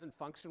doesn't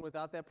function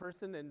without that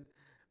person. And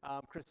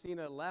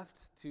Christina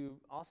left to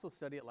also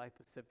study at Life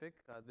Pacific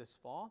this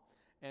fall.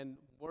 And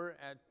we're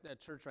at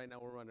church right now,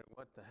 we're wondering,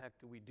 what the heck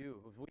do we do?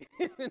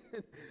 I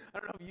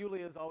don't know if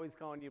Yulia is always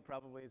calling you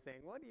probably and saying,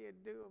 what do you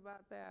do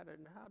about that?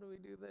 And how do we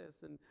do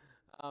this? And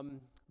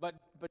but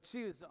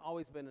she has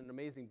always been an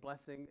amazing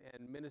blessing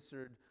and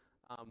ministered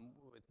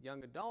with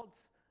young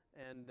adults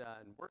and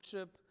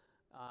worship.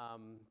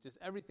 Just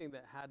everything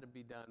that had to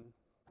be done,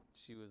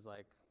 she was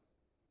like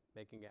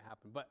making it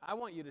happen. But I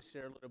want you to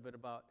share a little bit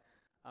about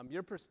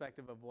your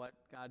perspective of what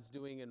God's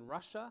doing in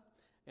Russia,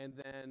 and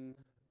then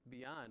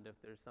beyond, if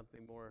there's something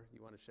more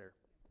you want to share.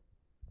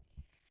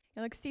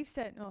 Yeah, like Steve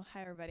said,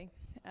 hi everybody.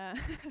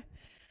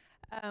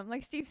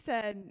 Like Steve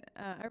said,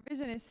 our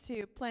vision is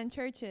to plant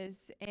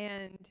churches,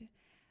 and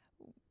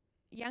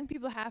young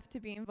people have to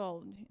be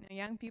involved.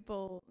 Young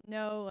people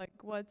know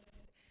like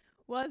what's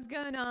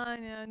going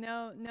on.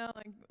 Know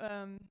like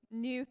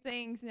new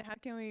things. How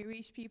can we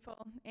reach people?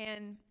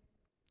 And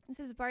this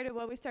is part of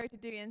what we started to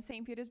do in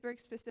St. Petersburg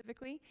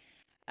specifically.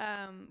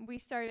 We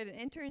started an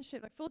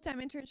internship, like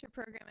full-time internship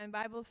program and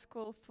Bible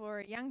school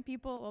for young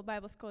people. Well,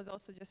 Bible school is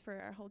also just for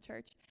our whole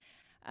church.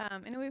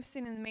 And we've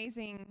seen an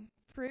amazing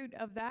fruit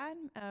of that.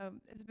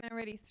 It's been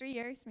already 3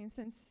 years.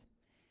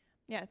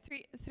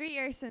 Three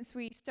years since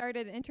we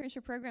started an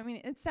internship program.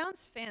 It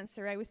sounds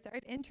fancy, right? We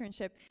started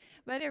internship,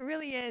 but it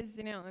really is,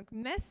 like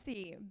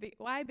messy.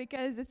 Why?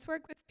 Because it's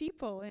work with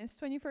people, and it's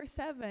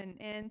 24/7,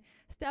 and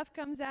stuff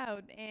comes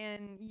out,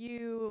 and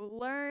you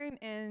learn,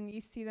 and you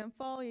see them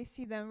fall, you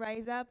see them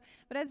rise up.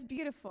 But that's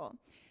beautiful,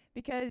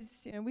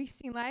 because we've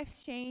seen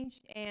lives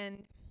change,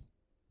 and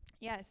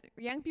yes,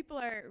 young people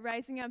are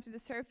rising up to the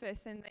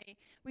surface, and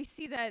we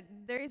see that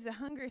there is a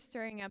hunger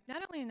stirring up,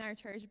 not only in our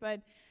church,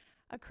 but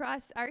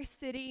across our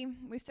city.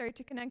 We started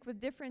to connect with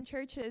different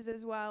churches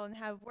as well and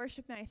have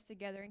worship nights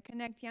together and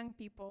connect young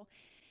people.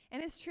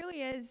 And it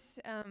truly is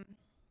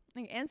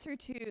an answer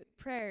to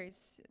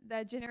prayers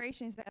that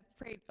generations that have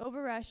prayed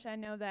over Russia. I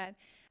know that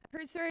I've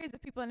heard stories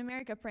of people in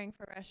America praying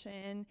for Russia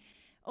and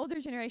older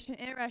generation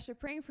in Russia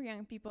praying for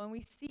young people. And we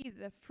see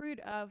the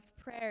fruit of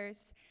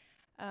prayers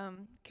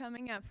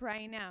coming up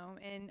right now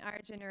in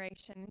our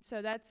generation.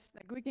 So that's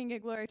like we can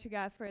give glory to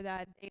God for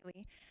that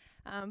daily.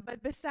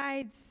 But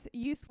besides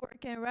youth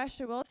work in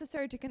Russia, we also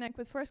started to connect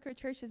with Foursquare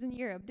churches in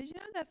Europe. Did you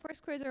know that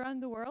Foursquare is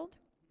around the world?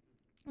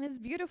 And it's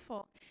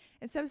beautiful.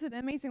 It's absolutely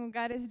amazing what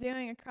God is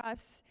doing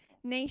across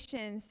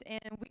nations,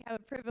 and we have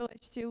a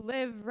privilege to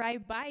live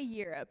right by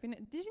Europe. And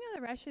did you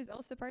know that Russia is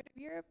also part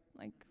of Europe,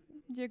 like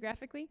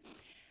geographically?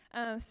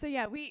 So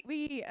yeah,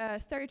 we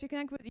started to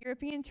connect with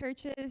European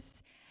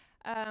churches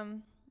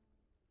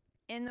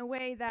in the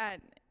way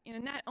that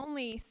not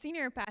only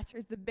senior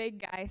pastors, the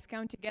big guys,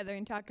 come together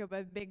and talk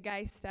about big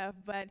guy stuff,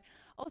 but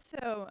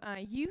also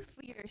youth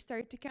leaders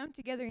started to come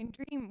together and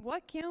dream,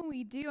 what can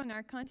we do on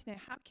our continent?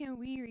 How can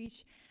we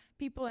reach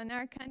people in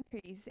our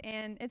countries?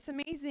 And it's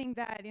amazing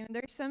that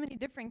there's so many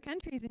different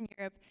countries in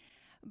Europe,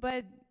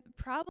 but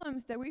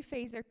problems that we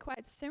face are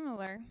quite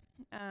similar.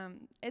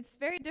 It's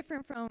very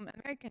different from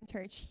American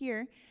church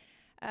here.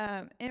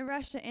 In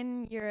Russia,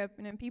 in Europe,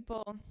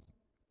 people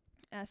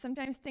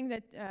sometimes think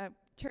that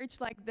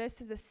church like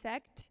this is a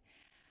sect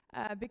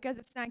because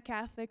it's not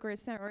Catholic or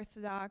it's not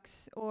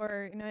Orthodox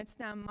or it's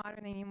not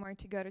modern anymore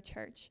to go to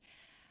church.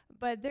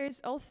 But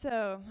there's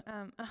also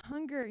a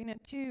hunger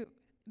to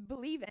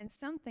believe in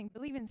something,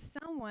 believe in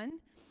someone.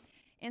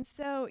 And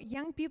so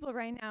young people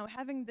right now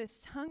having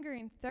this hunger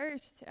and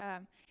thirst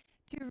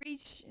to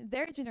reach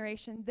their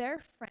generation, their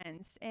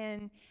friends.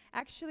 And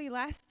actually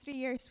last 3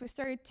 years we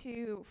started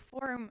to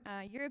form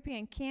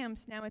European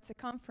camps. Now it's a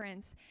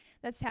conference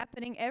that's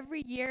happening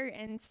every year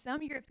in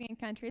some European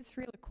countries. It's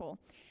really cool.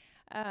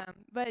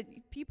 But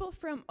people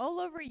from all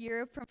over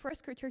Europe, from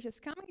Foursquare churches,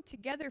 coming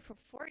together for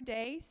 4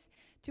 days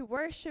to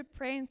worship,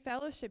 pray, and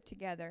fellowship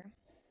together,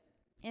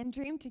 and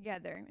dream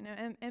together,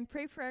 and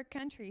pray for our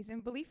countries,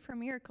 and believe for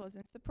miracles,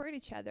 and support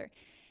each other.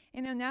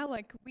 Now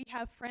like we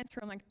have friends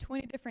from like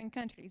 20 different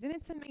countries, and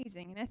it's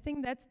amazing. And I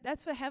think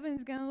that's what heaven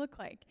is going to look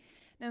like.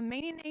 Now,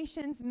 many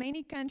nations,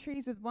 many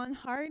countries with one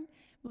heart,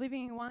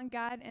 believing in one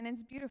God, and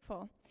it's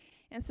beautiful.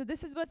 And so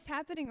this is what's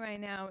happening right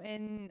now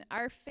in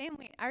our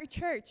family, our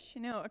church,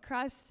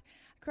 across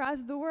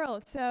the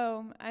world.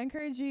 So I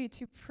encourage you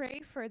to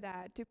pray for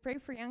that, to pray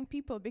for young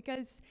people,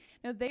 because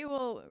they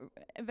will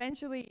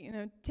eventually,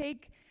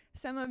 take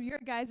some of your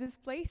guys'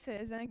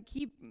 places and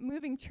keep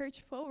moving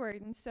church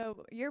forward. And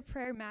so your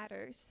prayer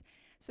matters.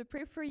 So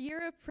pray for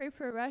Europe, pray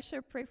for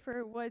Russia, pray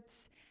for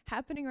what's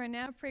happening right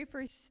now. Pray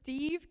for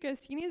Steve,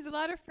 because he needs a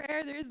lot of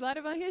prayer. There's a lot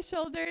on his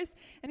shoulders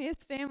and his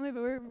family,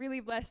 but we're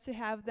really blessed to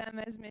have them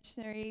as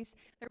missionaries.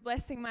 They're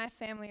blessing my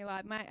family a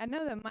lot. I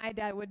know that my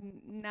dad would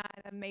not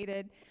have made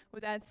it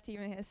without Steve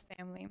and his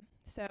family.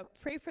 So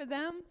pray for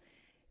them,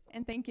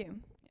 and thank you.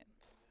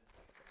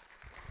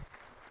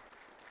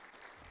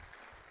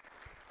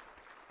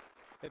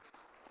 It's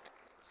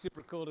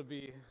super cool to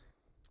be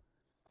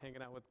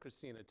hanging out with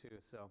Christina too.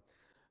 So,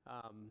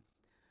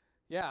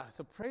 Yeah,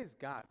 so praise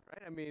God,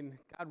 right? I mean,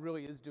 God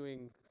really is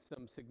doing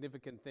some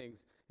significant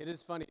things. It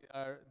is funny,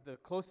 the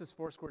closest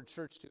Foursquare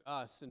church to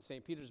us in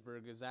St.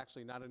 Petersburg is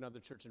actually not another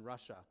church in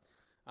Russia.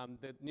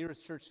 The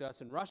nearest church to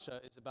us in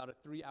Russia is about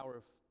a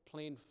 3-hour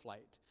plane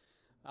flight.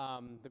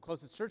 The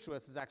closest church to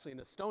us is actually in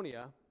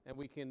Estonia, and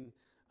we can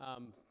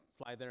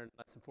fly there in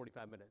less than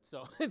 45 minutes.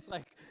 So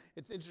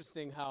it's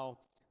interesting how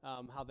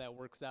that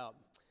works out.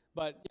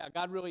 But yeah,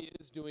 God really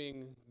is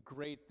doing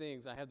great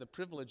things. I had the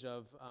privilege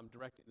of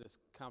directing this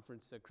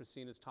conference that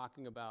Christina's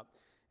talking about.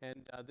 And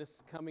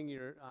this coming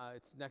year,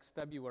 it's next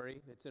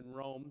February, it's in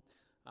Rome.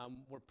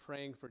 We're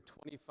praying for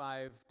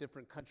 25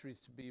 different countries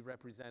to be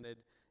represented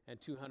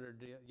and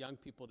 200 young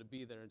people to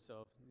be there. And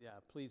so, yeah,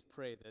 please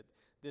pray that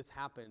this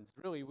happens.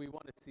 Really, we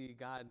want to see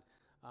God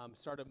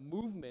start a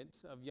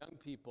movement of young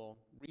people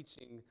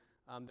reaching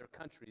their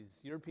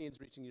countries, Europeans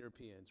reaching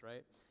Europeans,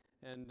 right?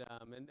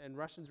 And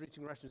Russians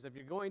reaching Russians. If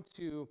you're going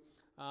to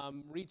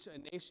reach a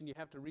nation, you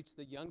have to reach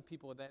the young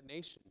people of that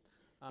nation.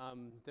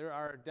 There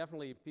are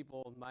definitely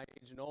people my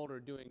age and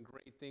older doing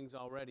great things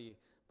already,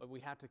 but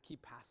we have to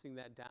keep passing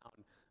that down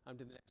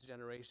to the next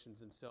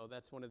generations. And so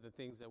that's one of the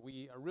things that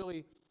we are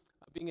really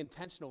being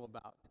intentional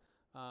about.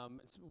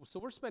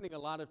 So we're spending a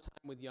lot of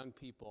time with young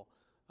people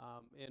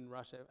in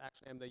Russia.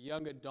 Actually, I'm the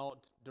young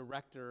adult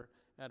director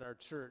at our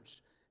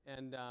church,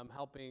 and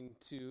helping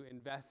to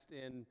invest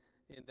in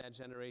that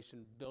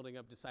generation, building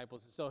up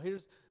disciples. So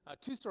here's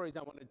 2 stories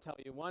I wanted to tell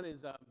you. One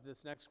is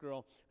this next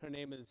girl. Her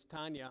name is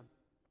Tanya.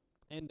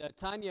 And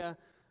Tanya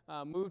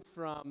moved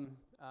from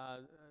a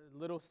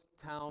little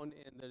town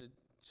in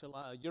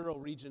the Ural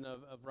region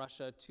of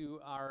Russia to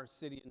our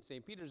city in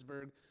St.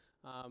 Petersburg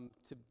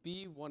to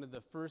be one of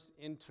the first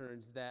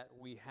interns that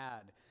we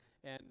had.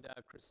 And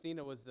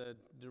Christina was the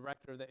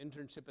director of the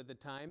internship at the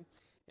time.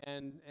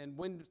 And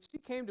when she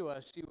came to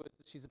us,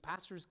 she's a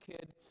pastor's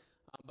kid,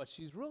 but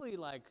she's really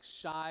like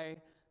shy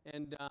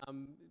and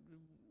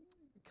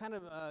kind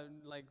of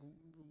like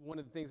one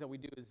of the things that we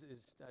do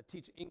is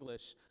teach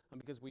English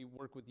because we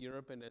work with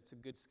Europe and it's a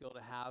good skill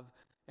to have.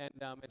 And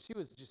she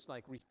was just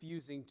like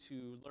refusing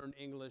to learn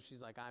English.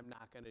 She's like, I'm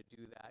not going to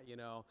do that,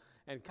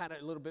 and kind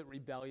of a little bit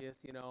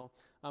rebellious,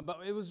 But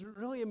it was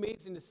really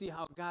amazing to see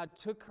how God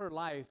took her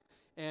life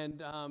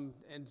and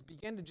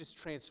began to just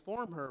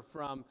transform her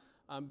from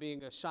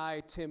being a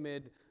shy,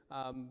 timid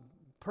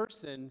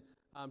person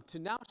to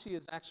now she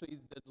is actually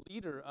the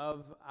leader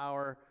of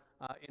our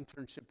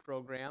internship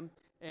program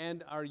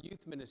and our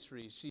youth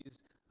ministry.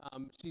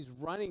 She's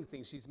running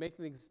things. She's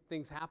making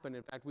things happen.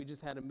 In fact, we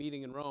just had a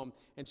meeting in Rome,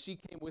 and she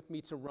came with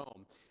me to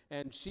Rome.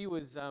 And she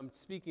was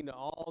speaking to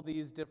all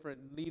these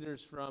different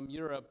leaders from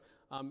Europe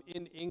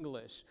in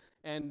English,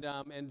 and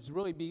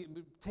really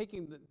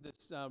taking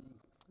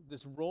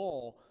this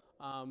role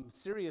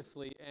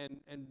seriously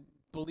and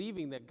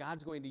believing that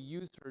God's going to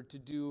use her to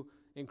do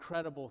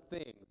incredible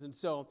things. And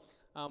so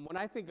when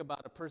I think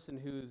about a person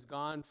who's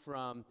gone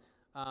from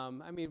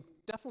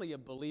definitely a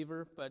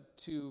believer, but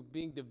to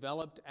being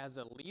developed as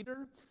a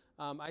leader,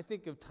 I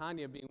think of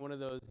Tanya being one of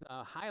those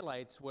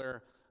highlights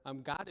where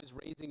God is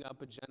raising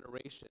up a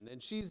generation.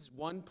 And she's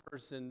one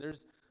person.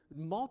 There's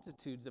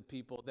multitudes of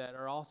people that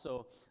are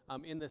also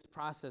in this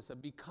process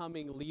of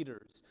becoming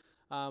leaders.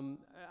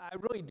 I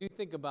really do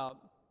think about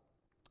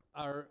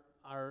our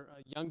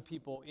young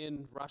people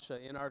in Russia,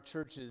 in our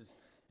churches,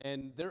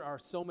 and there are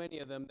so many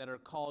of them that are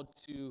called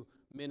to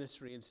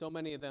ministry, and so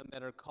many of them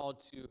that are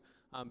called to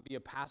be a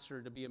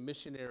pastor, to be a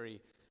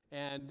missionary.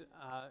 And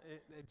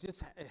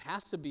it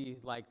has to be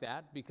like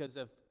that, because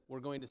if we're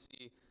going to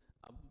see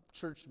a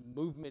church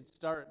movement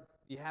start,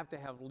 you have to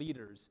have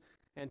leaders.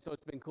 And so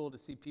it's been cool to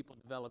see people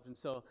develop. And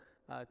so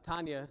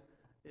Tanya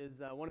is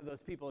one of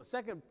those people. The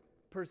second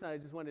person I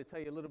just wanted to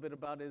tell you a little bit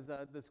about is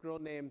this girl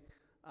named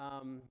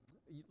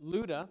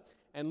Luda.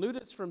 And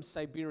Luda's from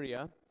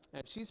Siberia,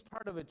 and she's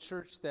part of a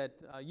church that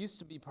used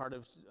to be part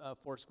of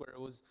Foursquare. It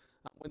was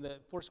when the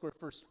Foursquare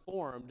first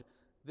formed,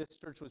 this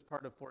church was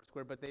part of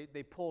Foursquare, but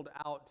they pulled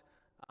out,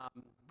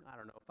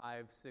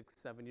 5, 6,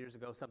 7 years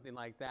ago, something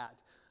like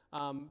that.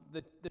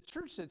 The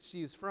church that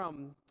she's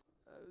from,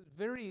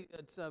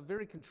 it's a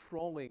very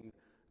controlling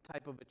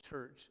type of a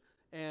church,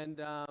 and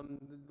the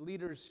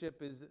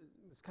leadership is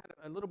kind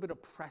of a little bit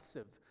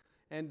oppressive.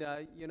 And,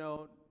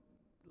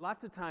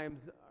 lots of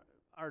times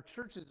our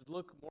churches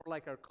look more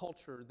like our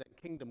culture than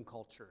kingdom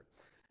culture.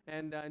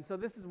 And so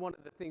this is one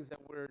of the things that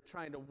we're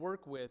trying to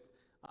work with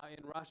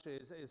in Russia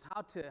is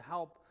how to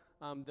help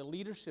the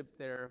leadership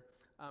there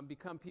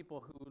become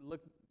people who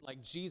look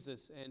like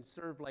Jesus and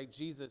serve like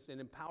Jesus and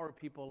empower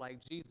people like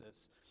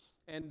Jesus.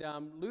 And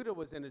Luda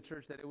was in a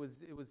church that it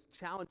was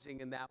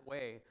challenging in that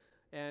way.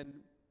 And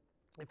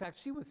in fact,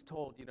 she was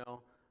told,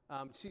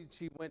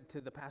 she went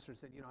to the pastor and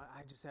said,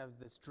 I just have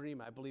this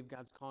dream. I believe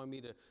God's calling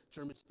me to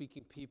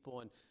German-speaking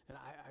people, and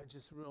I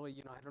just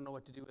really, I don't know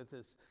what to do with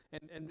this.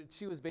 And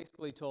she was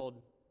basically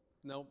told,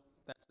 no,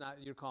 that's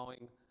not your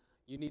calling.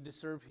 You need to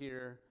serve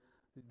here.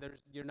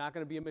 You're not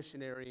going to be a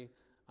missionary.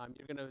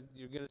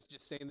 You're gonna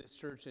just stay in this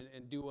church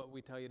and do what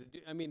we tell you to do.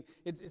 I mean,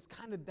 it's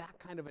kind of that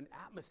kind of an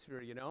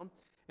atmosphere,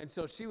 And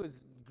so she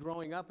was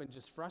growing up and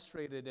just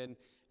frustrated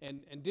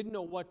and didn't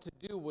know what to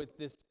do with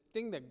this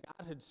thing that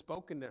God had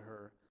spoken to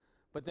her,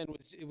 but then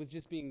it was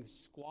just being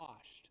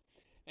squashed.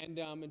 And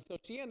so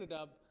she ended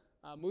up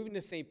moving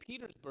to St.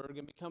 Petersburg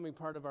and becoming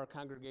part of our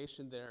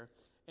congregation there.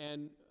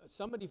 And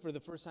somebody for the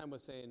first time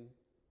was saying,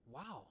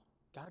 wow,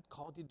 God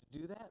called you to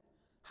do that?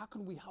 How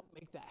can we help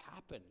make that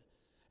happen?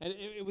 And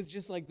it was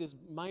just like this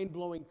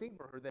mind-blowing thing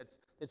for her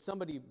that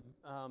somebody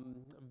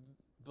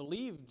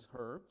believed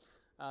her,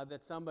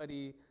 that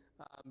somebody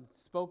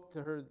spoke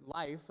to her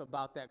life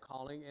about that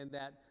calling, and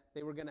that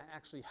they were going to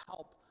actually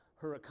help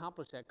her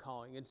accomplish that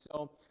calling. And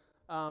so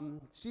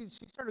she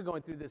started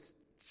going through this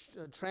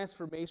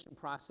transformation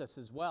process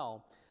as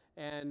well,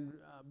 and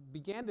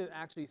began to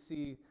actually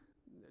see.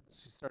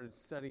 She started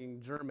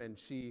studying German.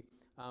 She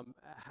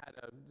had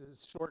a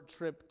short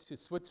trip to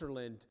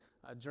Switzerland,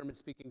 a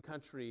German-speaking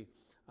country,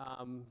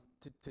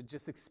 to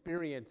just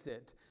experience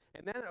it.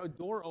 And then a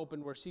door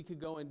opened where she could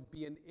go and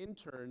be an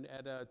intern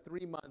at a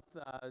 3-month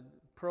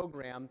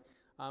program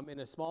in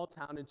a small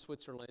town in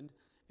Switzerland.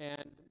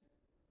 And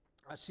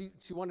she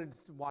wanted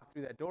to walk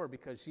through that door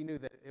because she knew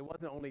that it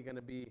wasn't only going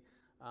to be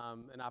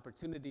an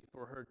opportunity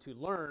for her to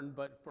learn,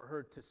 but for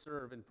her to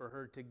serve and for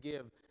her to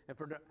give and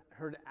for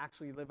her to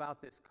actually live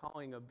out this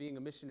calling of being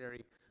a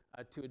missionary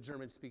to a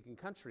German-speaking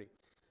country.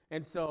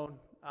 And so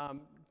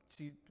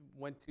she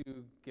went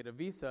to get a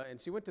visa,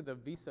 and she went to the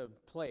visa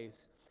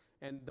place,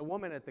 and the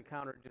woman at the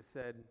counter just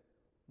said,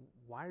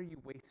 "Why are you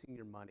wasting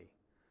your money?"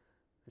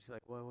 And she's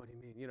like, "Well, what do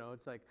you mean? You know,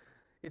 it's like,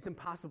 it's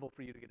impossible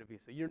for you to get a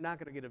visa. You're not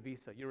going to get a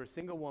visa. You're a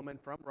single woman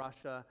from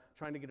Russia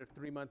trying to get a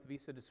 3-month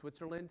visa to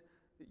Switzerland.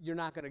 You're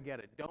not going to get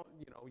it.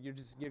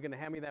 You're going to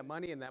hand me that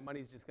money, and that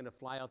money's just going to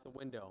fly out the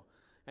window."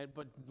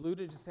 But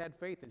Luda just had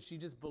faith, and she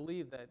just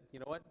believed that, you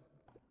know what,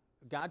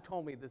 God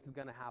told me this is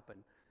going to happen,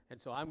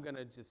 and so I'm going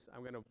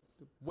to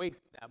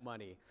waste that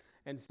money.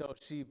 And so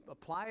she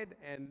applied,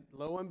 and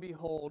lo and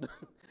behold,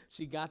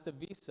 she got the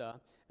visa,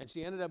 and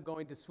she ended up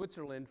going to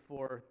Switzerland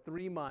for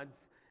 3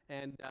 months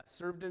and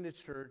served in a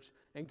church,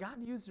 and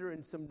God used her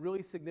in some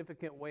really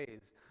significant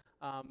ways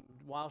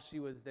while she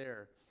was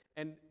there.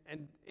 And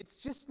it's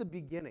just the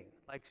beginning.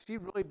 Like, she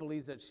really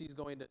believes that she's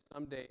going to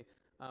someday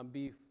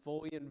be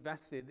fully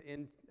invested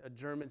in a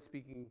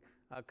German-speaking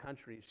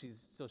country.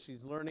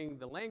 She's learning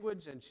the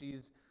language, and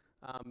she's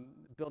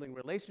building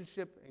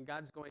relationship, and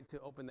God's going to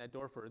open that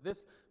door for her.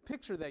 This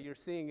picture that you're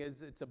seeing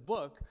it's a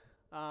book,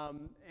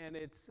 and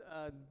it's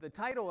the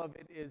title of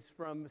it is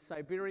From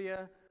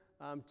Siberia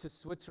to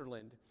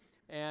Switzerland.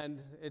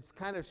 And it's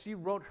kind of, she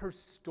wrote her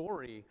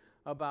story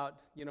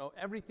about,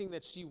 everything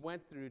that she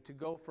went through to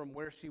go from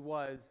where she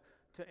was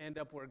to end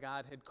up where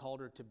God had called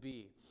her to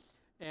be.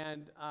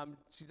 And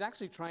she's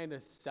actually trying to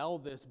sell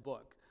this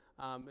book.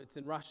 It's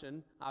in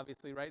Russian,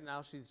 obviously. Right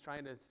now she's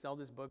trying to sell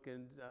this book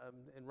in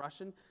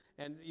Russian,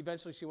 and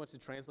eventually she wants to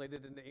translate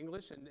it into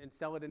English and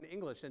sell it in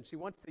English. And she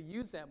wants to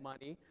use that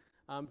money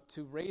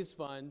to raise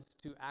funds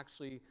to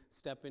actually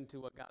step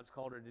into what God's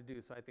called her to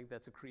do. So I think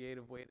that's a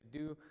creative way to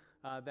do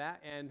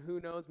that. And who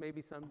knows,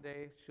 maybe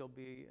someday she'll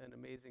be an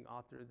amazing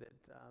author that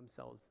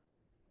sells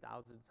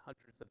thousands,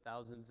 hundreds of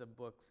thousands of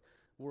books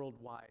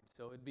worldwide.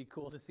 So it'd be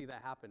cool to see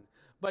that happen.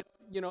 But,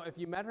 if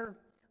you met her,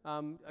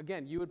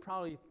 again, you would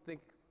probably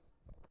think,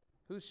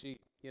 who's she?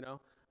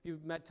 If you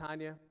met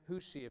Tanya,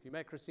 who's she? If you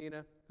met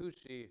Christina, who's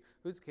she?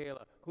 Who's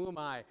Kayla? Who am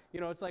I?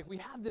 It's like we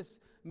have this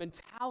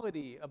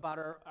mentality about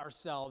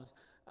ourselves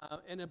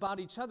and about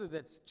each other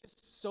that's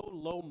just so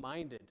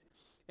low-minded.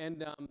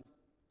 And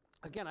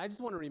again, I just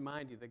want to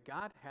remind you that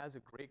God has a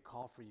great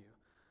call for you,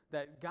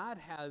 that God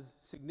has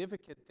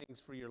significant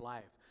things for your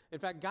life. In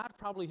fact, God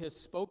probably has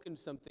spoken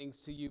some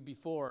things to you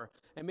before,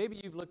 and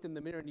maybe you've looked in the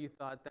mirror and you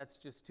thought, that's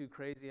just too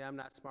crazy. I'm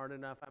not smart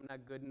enough. I'm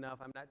not good enough.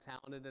 I'm not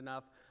talented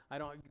enough.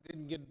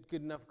 Didn't get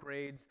good enough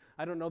grades.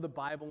 I don't know the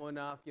Bible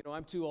enough.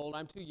 I'm too old.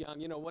 I'm too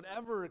young.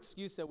 Whatever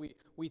excuse that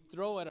we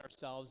throw at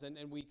ourselves, and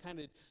we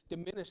kind of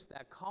diminish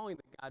that calling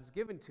that God's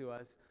given to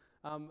us.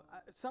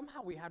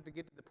 Somehow we have to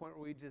get to the point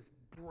where we just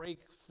break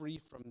free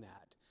from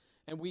that.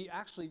 And we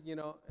actually,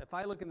 if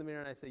I look in the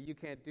mirror and I say, you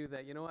can't do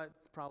that, you know what?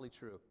 It's probably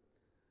true.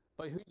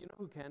 But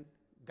who can?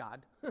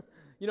 God.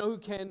 Who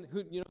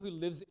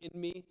lives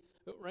in me?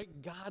 Right?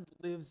 God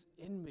lives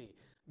in me.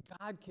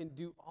 God can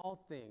do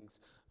all things.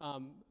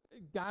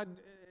 God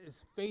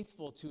is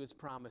faithful to his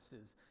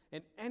promises.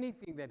 And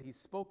anything that he's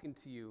spoken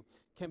to you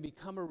can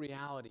become a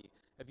reality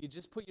if you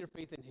just put your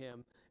faith in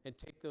him and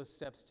take those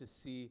steps to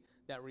see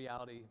that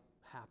reality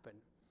happen.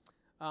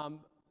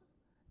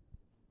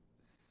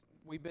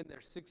 We've been there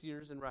 6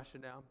 years in Russia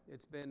now.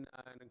 It's been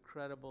an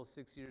incredible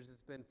 6 years.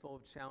 It's been full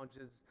of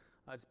challenges.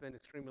 It's been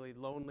extremely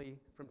lonely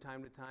from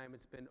time to time.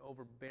 It's been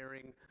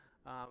overbearing.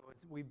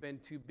 We've been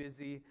too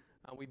busy.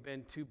 We've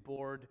been too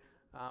bored.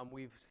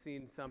 We've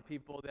seen some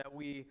people that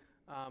we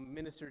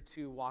minister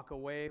to walk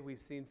away.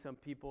 We've seen some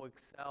people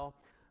excel.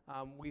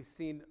 We've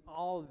seen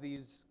all of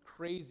these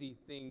crazy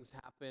things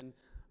happen.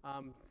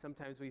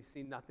 Sometimes we've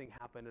seen nothing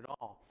happen at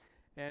all.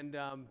 And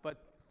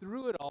but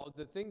through it all,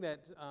 the thing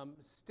that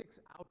sticks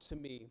out to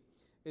me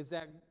is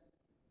that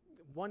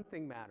one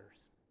thing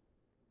matters,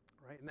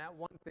 right? And that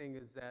one thing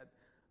is that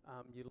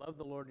you love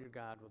the Lord your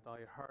God with all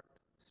your heart,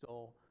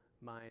 soul,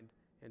 mind,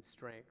 and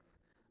strength.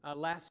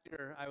 Last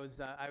year, I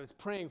was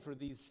praying for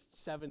these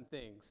 7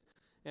 things,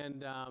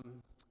 and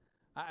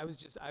I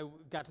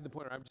got to the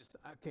point where I'm just,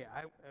 okay,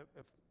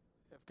 if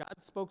God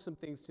spoke some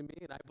things to me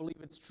and I believe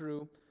it's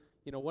true,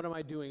 what am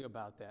I doing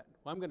about that?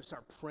 Well, I'm going to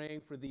start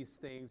praying for these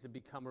things to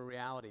become a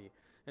reality.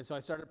 And so I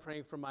started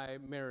praying for my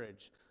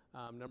marriage.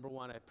 Number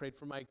 1, I prayed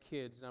for my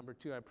kids. Number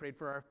 2, I prayed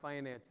for our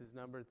finances.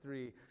 Number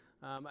 3,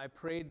 I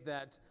prayed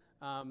that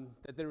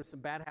there were some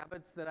bad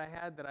habits that I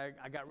had, that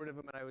I got rid of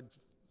them and I would,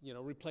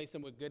 replace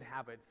them with good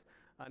habits.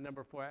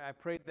 Number 4, I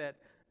prayed that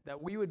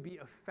we would be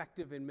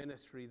effective in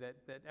ministry,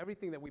 that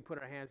everything that we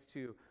put our hands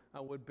to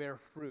would bear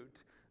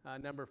fruit.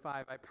 Number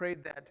 5, I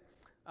prayed that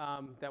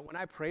when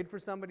I prayed for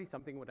somebody,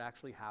 something would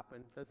actually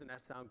happen. Doesn't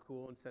that sound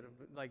cool? Instead of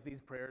like these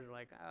prayers are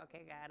like,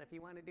 okay, God, if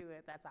you want to do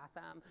it, that's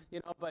awesome.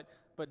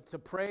 But to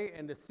pray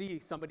and to see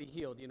somebody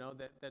healed,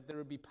 that there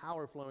would be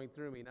power flowing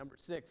through me. Number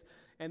 6.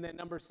 And then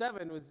number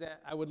 7 was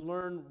that I would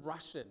learn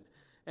Russian.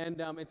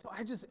 And so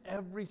I just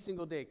every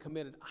single day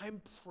committed,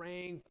 I'm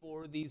praying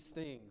for these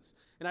things.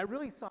 And I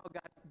really saw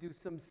God do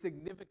some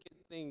significant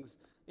things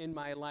in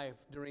my life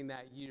during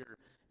that year.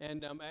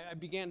 And I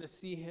began to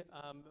see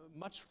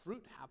much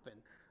fruit happen.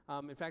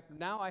 In fact,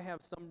 now I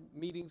have some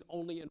meetings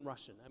only in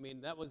Russian. I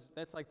mean,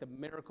 that's like the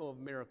miracle of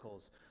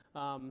miracles.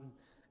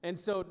 And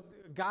so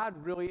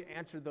God really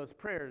answered those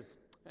prayers.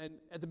 And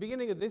at the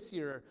beginning of this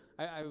year,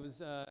 I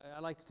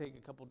like to take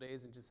a couple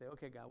days and just say,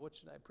 okay, God, what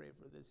should I pray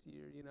for this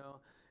year,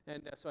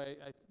 And so I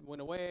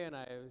went away and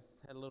I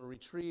had a little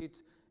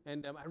retreat.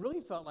 And I really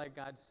felt like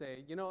God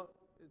say,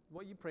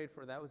 what you prayed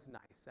for, that was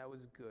nice, that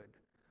was good.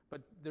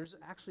 But there's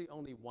actually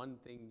only one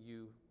thing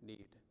you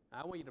need.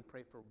 I want you to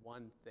pray for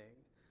one thing.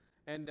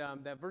 And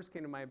that verse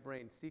came to my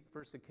brain, seek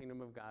first the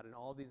kingdom of God, and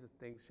all these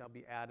things shall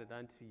be added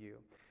unto you.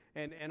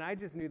 And I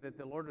just knew that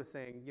the Lord was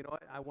saying, you know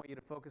what, I want you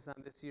to focus on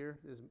this year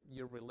is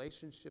your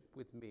relationship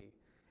with me.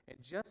 And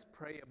just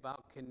pray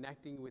about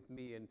connecting with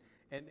me and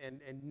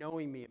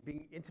knowing me and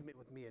being intimate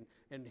with me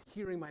and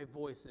hearing my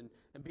voice and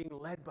being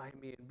led by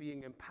me and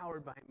being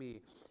empowered by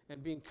me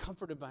and being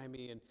comforted by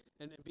me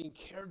and being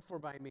cared for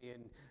by me.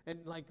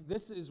 And like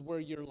this is where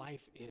your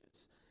life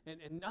is. And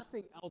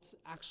nothing else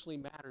actually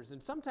matters.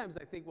 And sometimes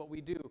I think what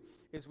we do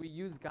is we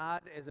use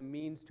God as a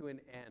means to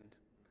an end.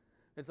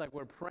 It's like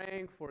we're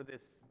praying for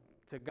this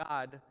to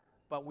God,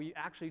 but we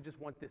actually just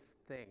want this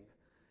thing.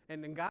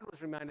 And then God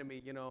was reminding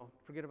me,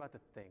 forget about the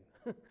thing.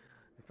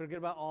 Forget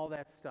about all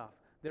that stuff.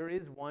 There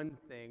is one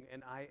thing,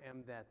 and I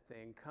am that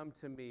thing. Come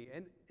to me.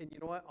 And you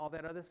know what? All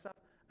that other stuff,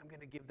 I'm going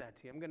to give that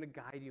to you. I'm going to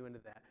guide you into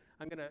that.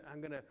 I'm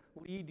going to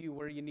lead you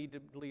where you need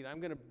to lead.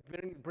 I'm going to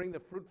bring the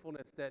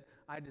fruitfulness that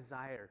I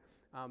desire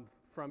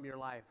from your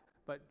life.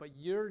 But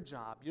your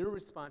job, your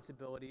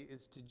responsibility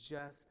is to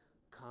just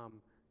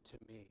come to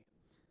me.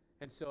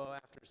 And so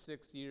after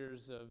 6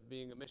 years of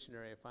being a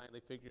missionary, I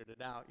finally figured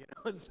it out.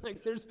 It's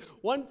like there's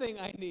one thing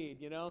I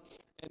need,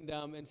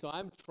 And so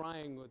I'm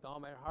trying with all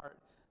my heart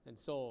and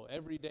soul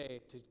every day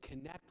to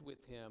connect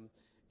with him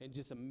in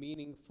just a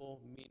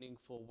meaningful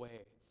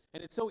way.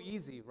 And it's so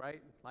easy,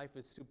 right? Life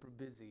is super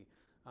busy.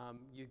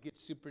 You get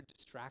super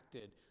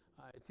distracted.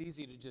 It's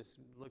easy to just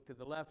look to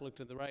the left, look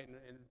to the right,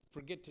 and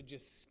forget to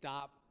just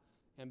stop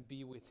and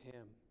be with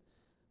him.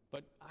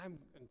 But I'm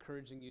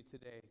encouraging you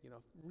today,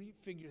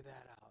 refigure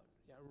that out.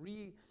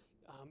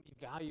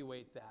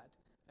 Evaluate that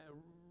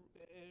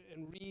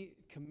and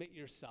recommit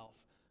yourself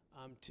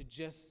to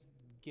just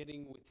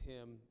getting with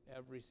him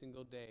every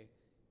single day,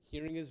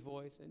 hearing his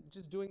voice and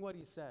just doing what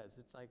he says.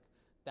 It's like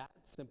that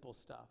simple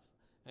stuff.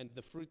 And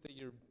the fruit that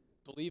you're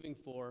believing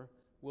for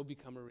will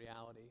become a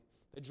reality.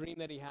 The dream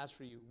that he has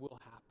for you will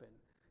happen.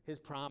 His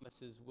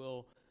promises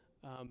will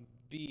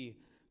be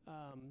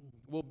a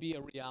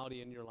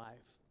reality in your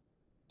life.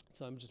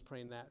 So I'm just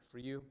praying that for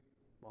you,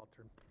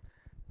 Walter.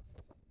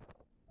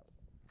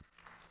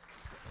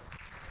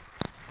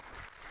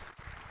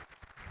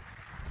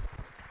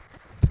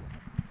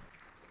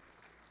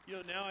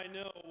 Now I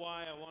know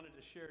why I wanted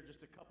to share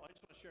just a couple. I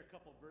just want to share a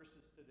couple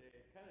verses today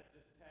and kind of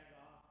just tag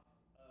off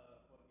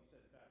what you said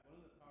back. One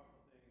of the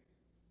powerful things is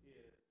your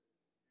dad said,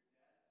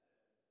 always say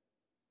yes. The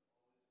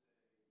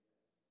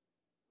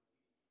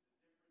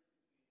difference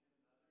between him and others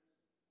was he said,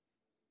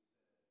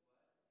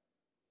 what?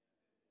 And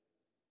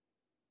I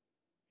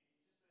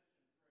said yes. And you just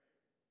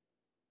mentioned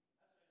prayer.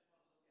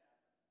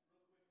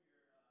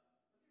 That's what I just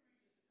want to look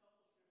at real quick here. Let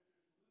me read just a couple scriptures.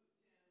 Luke 10,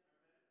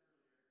 I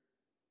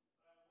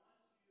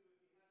read it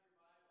earlier. But I want you, if you have your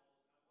Bibles, I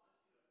want you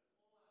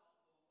to pull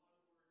out the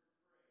one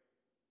word pray.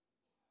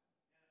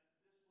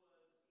 And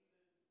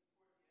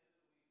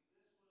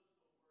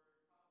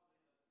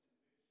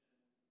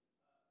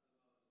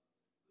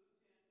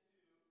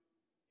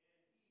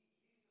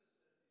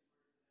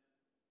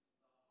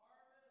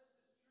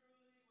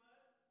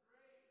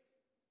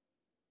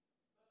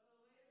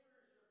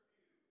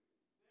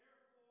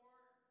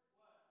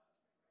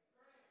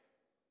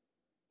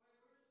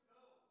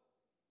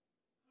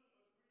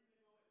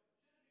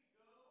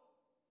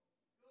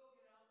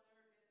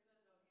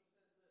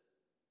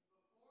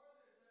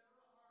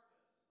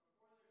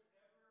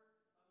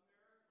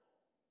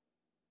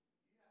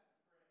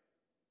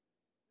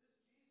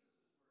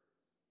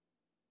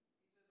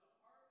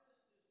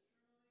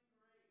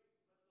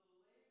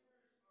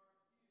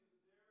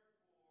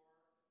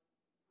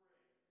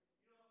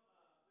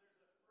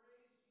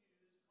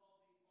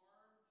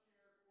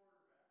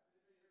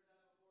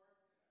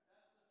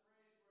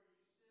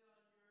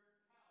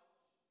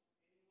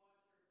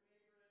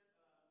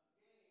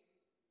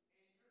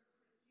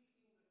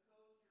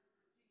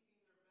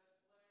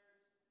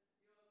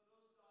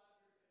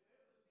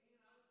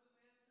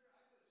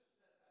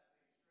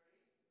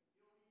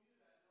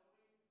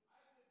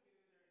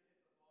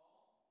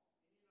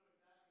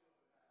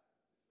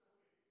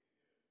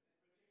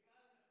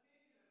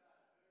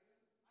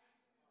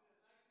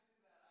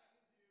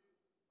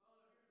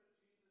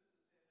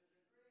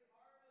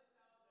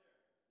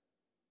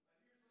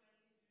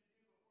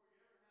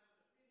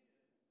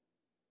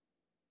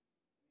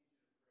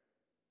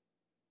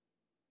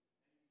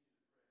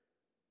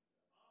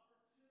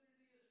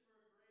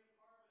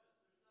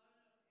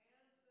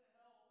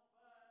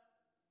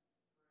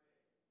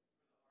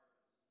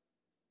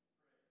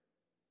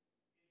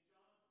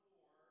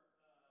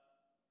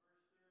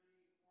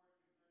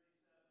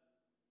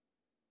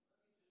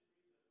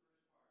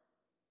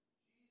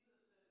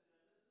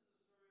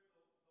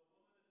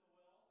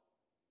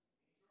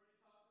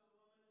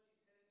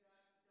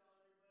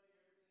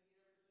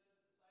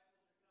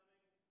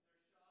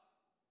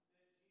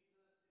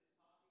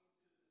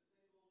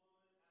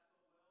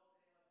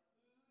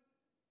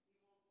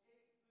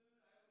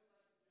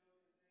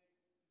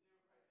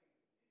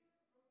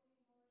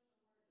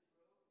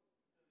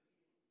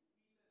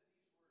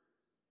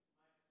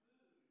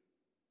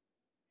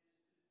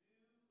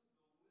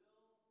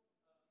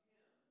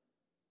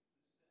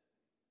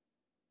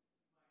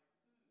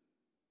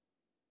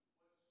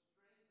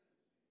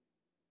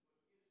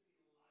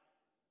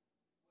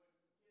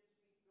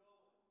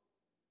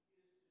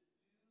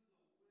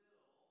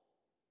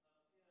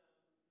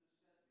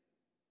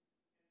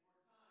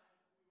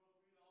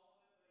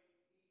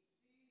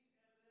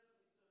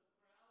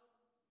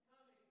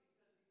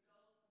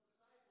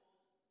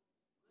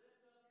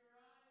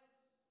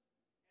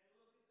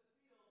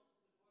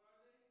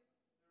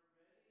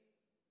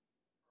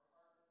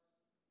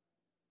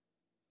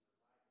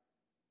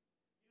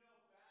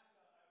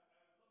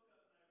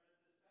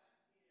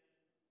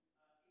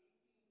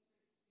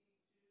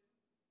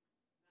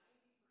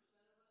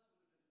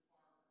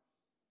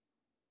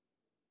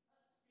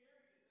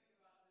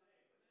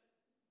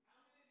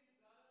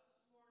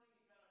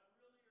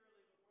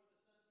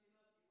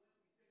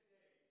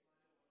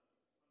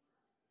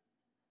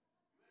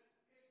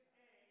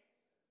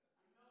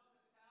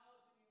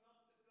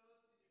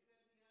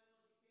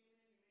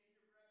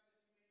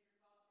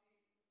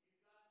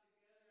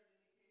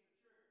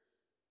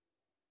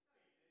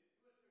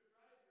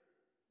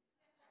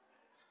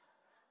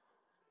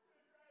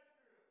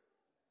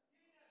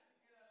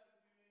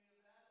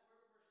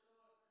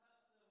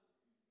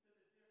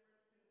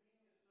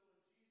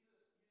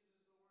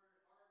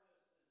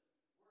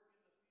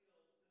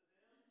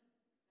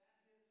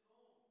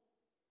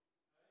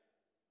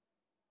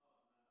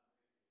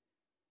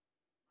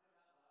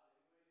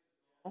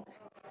All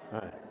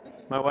right.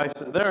 My wife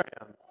said, there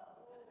I am.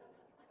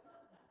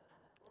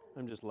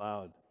 I'm just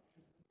loud.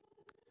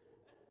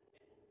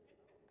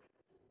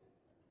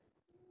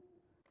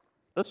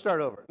 Let's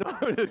start over. No,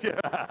 I'm just kidding.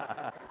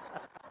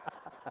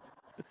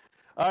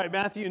 All right,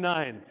 Matthew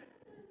 9,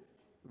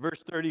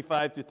 verse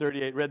 35 to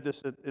 38. Read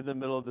this in the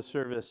middle of the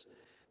service.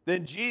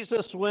 Then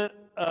Jesus went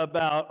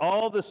about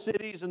all the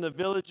cities and the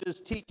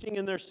villages, teaching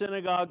in their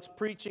synagogues,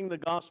 preaching the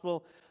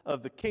gospel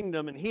of the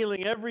kingdom, and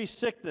healing every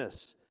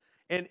sickness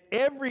and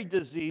every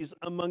disease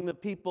among the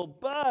people.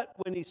 But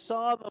when he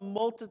saw the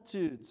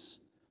multitudes,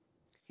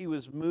 he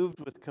was moved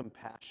with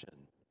compassion,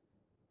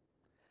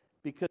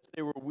 because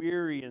they were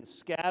weary and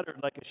scattered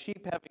like a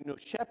sheep having no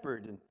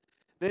shepherd. And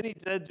then he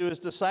said to his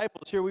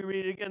disciples, here we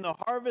read it again, the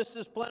harvest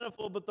is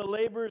plentiful, but the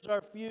laborers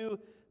are few.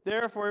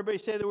 Therefore, everybody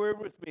say the word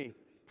with me,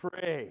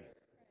 pray.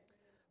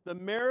 The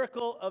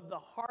miracle of the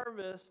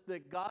harvest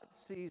that God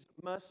sees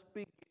must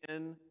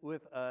begin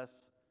with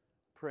us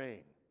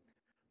praying.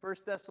 1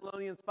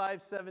 Thessalonians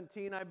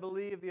 5:17, I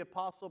believe the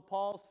Apostle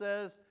Paul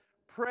says,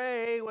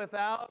 pray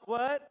without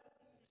what?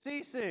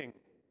 Ceasing.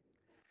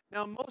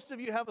 Now, most of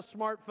you have a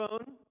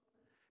smartphone.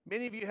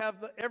 Many of you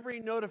have every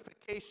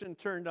notification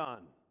turned on.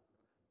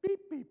 Beep,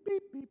 beep,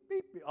 beep, beep,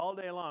 beep, beep, all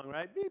day long,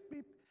 right? Beep,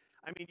 beep.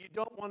 I mean, you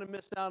don't want to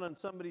miss out on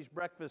somebody's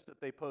breakfast that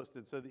they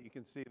posted so that you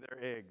can see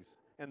their eggs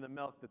and the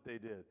milk that they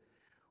did.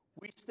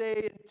 We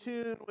stay in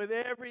tune with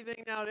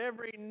everything now,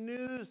 every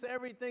news,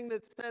 everything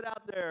that's said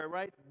out there,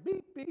 right?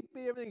 Beep, beep,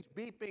 beep, everything's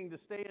beeping to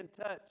stay in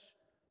touch.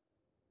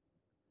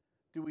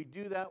 Do we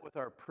do that with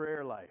our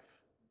prayer life?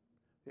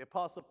 The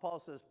Apostle Paul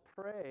says,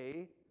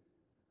 pray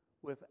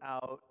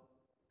without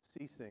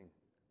ceasing.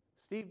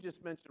 Steve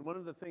just mentioned one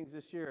of the things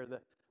this year,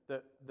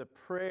 the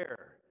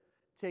prayer,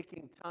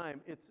 taking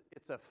time.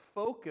 It's a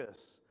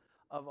focus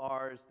of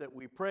ours that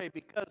we pray,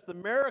 because the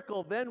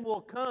miracle then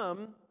will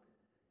come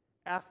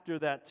after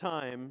that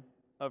time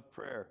of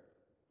prayer.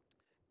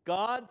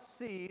 God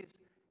sees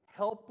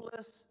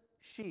helpless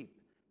sheep,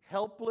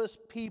 helpless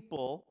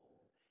people,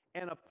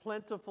 and a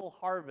plentiful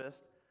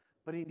harvest,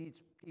 but he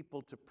needs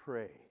people to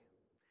pray.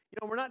 You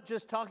know, we're not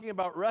just talking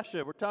about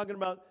Russia. We're talking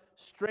about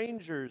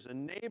strangers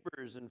and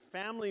neighbors and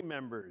family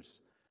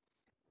members,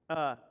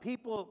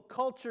 people,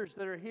 cultures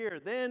that are here,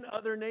 then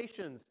other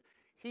nations.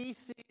 He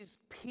sees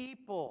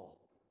people.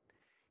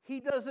 He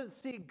doesn't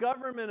see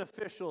government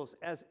officials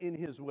as in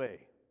his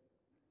way.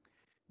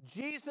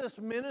 Jesus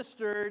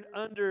ministered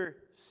under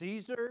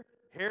Caesar,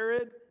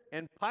 Herod,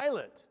 and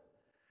Pilate.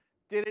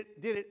 Did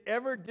it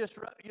ever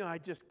disrupt? I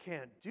just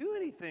can't do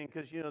anything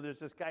because, there's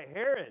this guy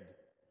Herod.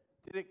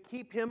 Did it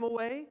keep him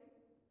away?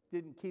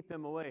 Didn't keep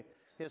him away.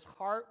 His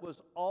heart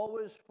was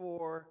always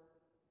for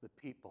the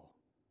people,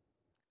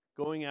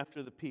 going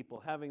after the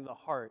people, having the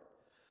heart.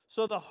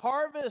 So the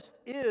harvest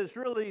is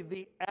really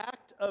the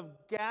act of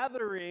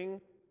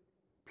gathering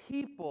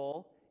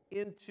people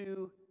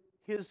into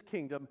his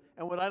kingdom.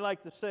 And what I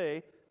like to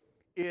say,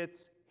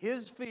 it's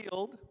his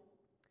field,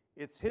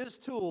 it's his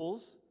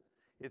tools,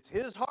 it's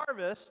his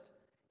harvest.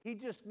 He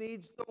just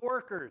needs the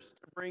workers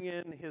to bring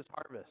in his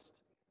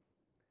harvest.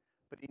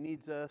 But he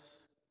needs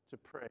us to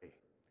pray.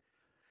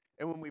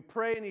 And when we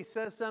pray and he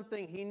says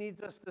something, he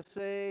needs us to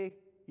say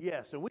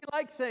yes. And we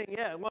like saying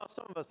yeah. Well,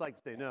 some of us like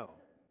to say no,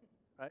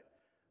 right?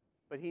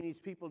 But he needs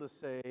people to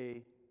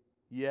say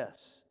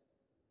yes.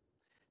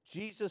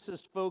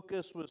 Jesus'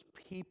 focus was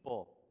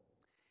people.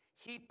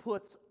 He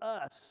puts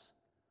us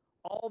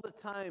all the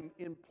time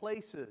in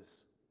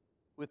places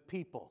with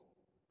people.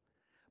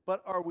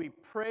 But are we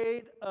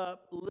prayed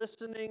up,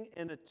 listening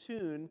and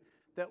attuned,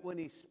 that when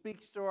he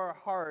speaks to our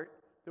heart,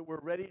 that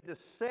we're ready to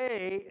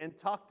say and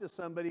talk to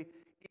somebody,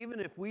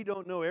 even if we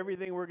don't know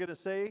everything we're going to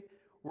say,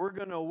 we're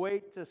going to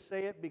wait to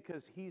say it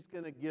because he's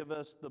going to give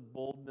us the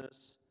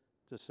boldness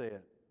to say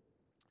it.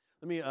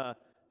 Let me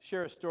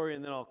share a story,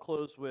 and then I'll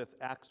close with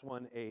Acts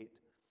 1:8.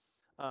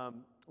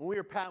 When we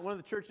were one of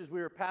the churches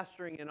we were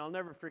pastoring in, I'll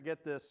never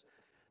forget this.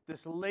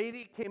 This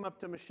lady came up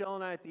to Michelle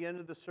and I at the end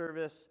of the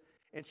service,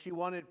 and she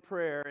wanted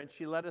prayer, and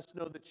she let us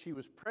know that she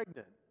was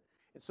pregnant.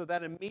 And so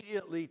that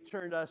immediately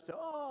turned us to,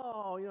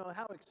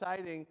 how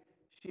exciting.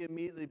 She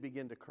immediately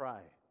began to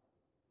cry.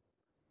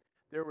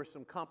 There were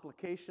some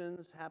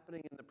complications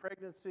happening in the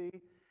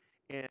pregnancy,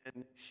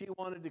 and she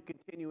wanted to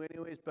continue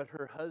anyways, but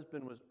her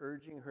husband was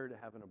urging her to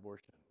have an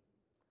abortion.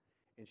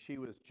 And she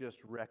was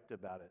just wrecked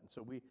about it. And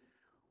so we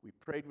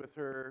prayed with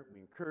her, we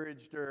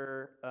encouraged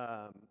her,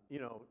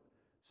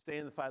 stay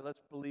in the fight.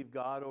 Let's believe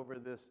God over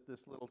this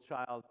little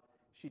child.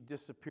 She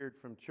disappeared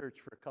from church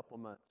for a couple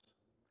months.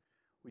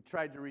 We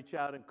tried to reach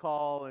out and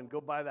call and go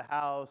by the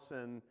house,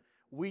 and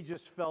we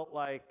just felt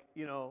like,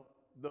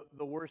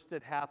 the worst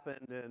had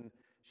happened, and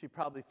she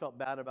probably felt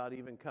bad about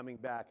even coming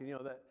back. And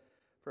that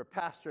for a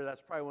pastor,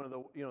 that's probably one of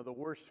the the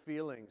worst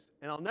feelings.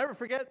 And I'll never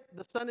forget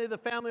the Sunday the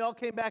family all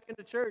came back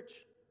into church.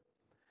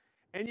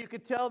 And you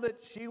could tell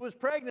that she was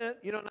pregnant.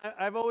 And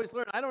I've always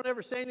learned, I don't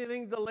ever say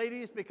anything to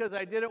ladies because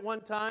I did it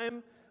one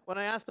time when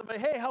I asked somebody,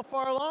 hey, how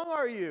far along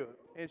are you?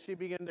 And she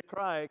began to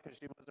cry because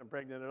she wasn't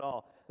pregnant at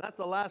all. That's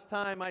the last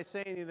time I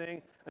say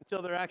anything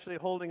until they're actually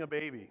holding a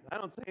baby. I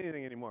don't say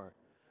anything anymore.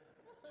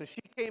 So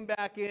she came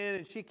back in,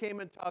 and she came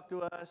and talked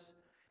to us.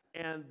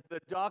 And the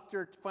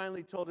doctor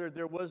finally told her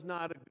there was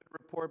not a good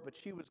report, but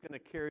she was going to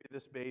carry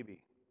this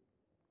baby.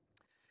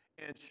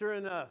 And sure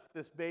enough,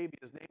 this baby,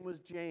 his name was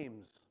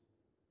James.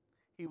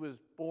 He was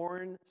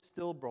born,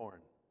 stillborn.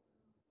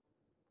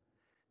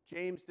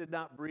 James did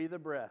not breathe a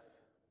breath.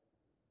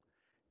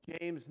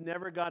 James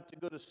never got to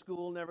go to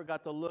school, never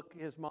got to look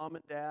his mom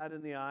and dad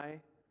in the eye,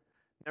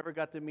 never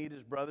got to meet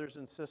his brothers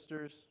and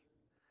sisters,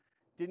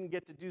 didn't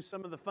get to do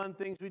some of the fun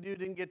things we do,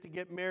 didn't get to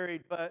get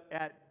married. But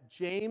at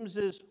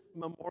James's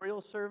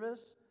memorial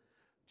service,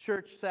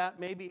 church sat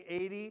maybe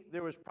 80.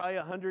 There was probably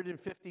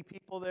 150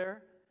 people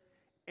there.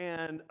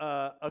 And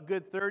a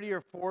good 30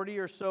 or 40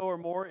 or so or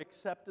more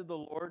accepted the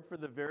Lord for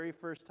the very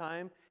first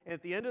time. And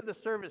at the end of the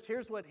service,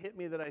 here's what hit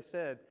me that I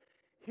said.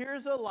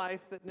 Here's a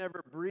life that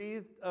never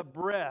breathed a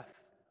breath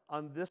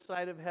on this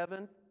side of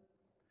heaven,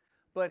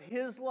 but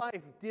his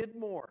life did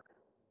more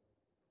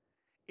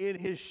in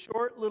his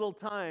short little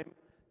time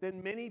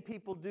than many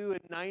people do in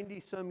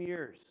 90-some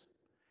years.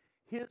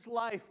 His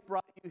life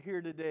brought you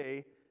here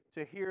today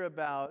to hear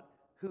about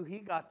who he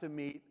got to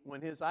meet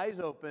when his eyes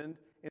opened,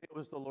 and it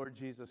was the Lord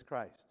Jesus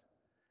Christ.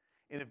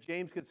 And if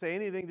James could say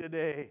anything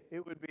today,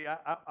 it would be,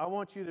 I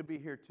want you to be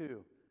here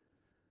too.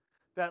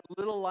 That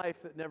little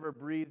life that never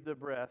breathed a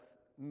breath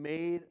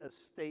made a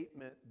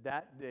statement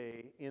that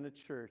day in a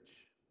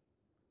church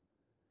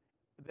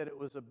that it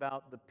was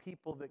about the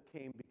people that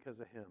came because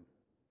of him.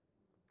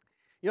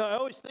 You know, I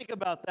always think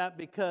about that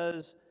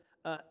because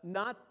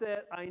not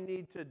that I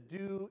need to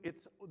do,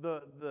 it's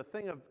the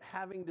thing of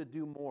having to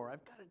do more.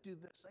 I've got to do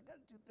this, I got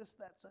to do this,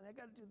 that, I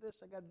got to do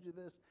this, I got to do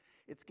this.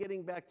 It's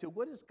getting back to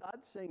what is God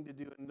saying to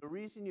do? And the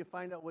reason you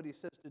find out what he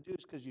says to do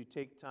is because you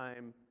take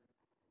time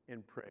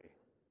and pray.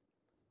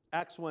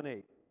 Acts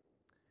 1:8.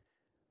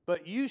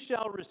 But you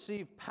shall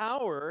receive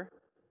power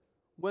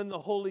when the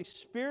Holy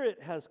Spirit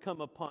has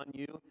come upon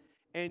you,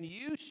 and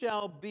you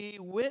shall be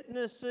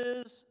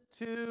witnesses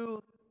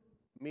to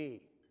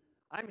me.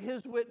 I'm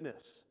his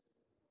witness.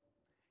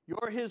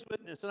 You're his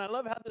witness. And I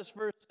love how this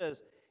verse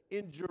says,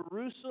 in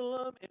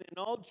Jerusalem and in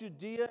all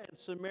Judea and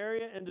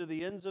Samaria and to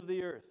the ends of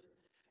the earth.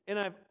 And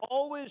I've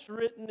always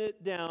written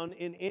it down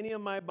in any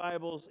of my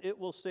Bibles. It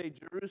will say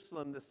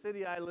Jerusalem, the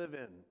city I live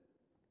in.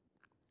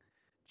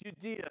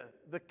 Judea,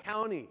 the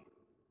county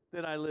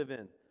that I live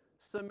in.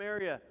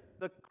 Samaria,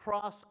 the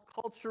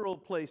cross-cultural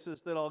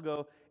places that I'll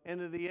go.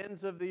 And to the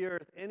ends of the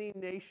earth, any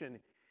nation.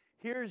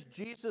 Here's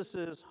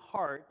Jesus'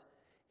 heart.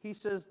 He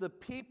says the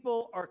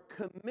people are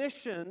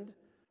commissioned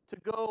to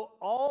go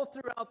all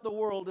throughout the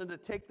world and to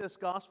take this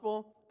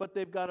gospel, but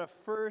they've got to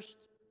first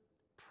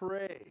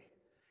pray.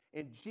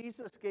 And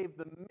Jesus gave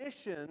the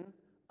mission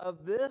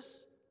of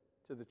this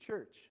to the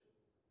church,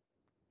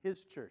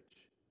 his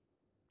church,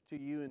 to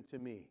you and to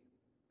me.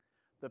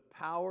 The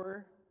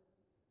power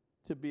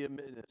to be a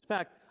witness. In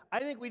fact, I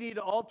think we need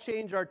to all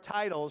change our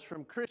titles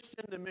from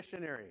Christian to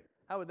missionary.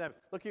 How would that be?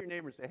 Look at your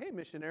neighbor and say, hey,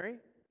 missionary,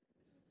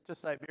 to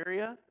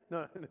Siberia?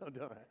 No,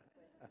 don't.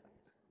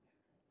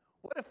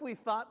 What if we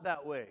thought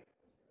that way?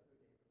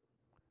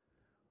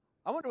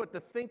 I wonder what the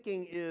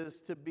thinking is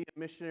to be a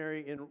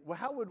missionary.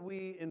 How would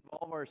we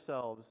involve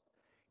ourselves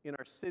in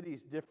our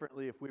cities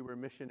differently if we were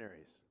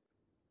missionaries?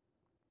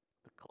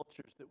 The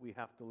cultures that we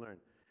have to learn.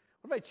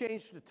 What if I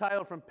changed the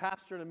title from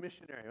pastor to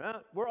missionary?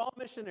 Well, we're all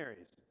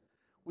missionaries.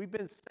 We've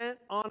been sent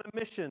on a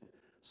mission.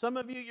 Some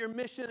of you, your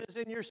mission is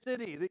in your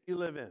city that you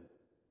live in.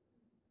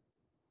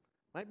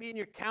 Might be in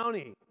your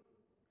county.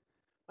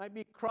 Might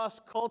be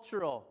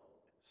cross-cultural.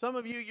 Some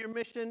of you, your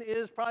mission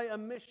is probably a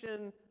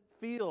mission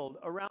field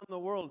around the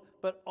world.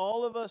 But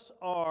all of us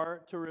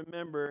are to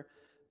remember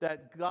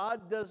that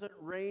God doesn't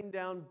rain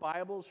down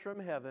Bibles from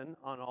heaven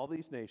on all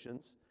these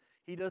nations.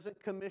 He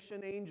doesn't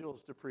commission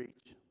angels to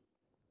preach.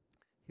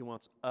 He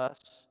wants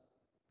us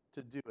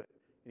to do it.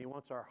 And he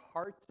wants our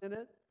hearts in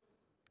it.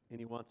 And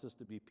he wants us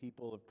to be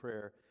people of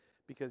prayer.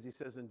 Because he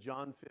says in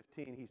John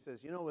 15, he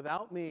says, you know,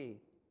 without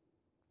me,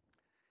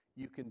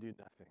 you can do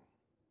nothing.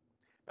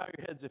 Bow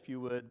your heads if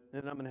you would,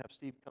 and I'm going to have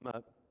Steve come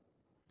up.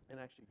 And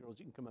actually, girls,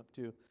 you can come up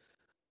too.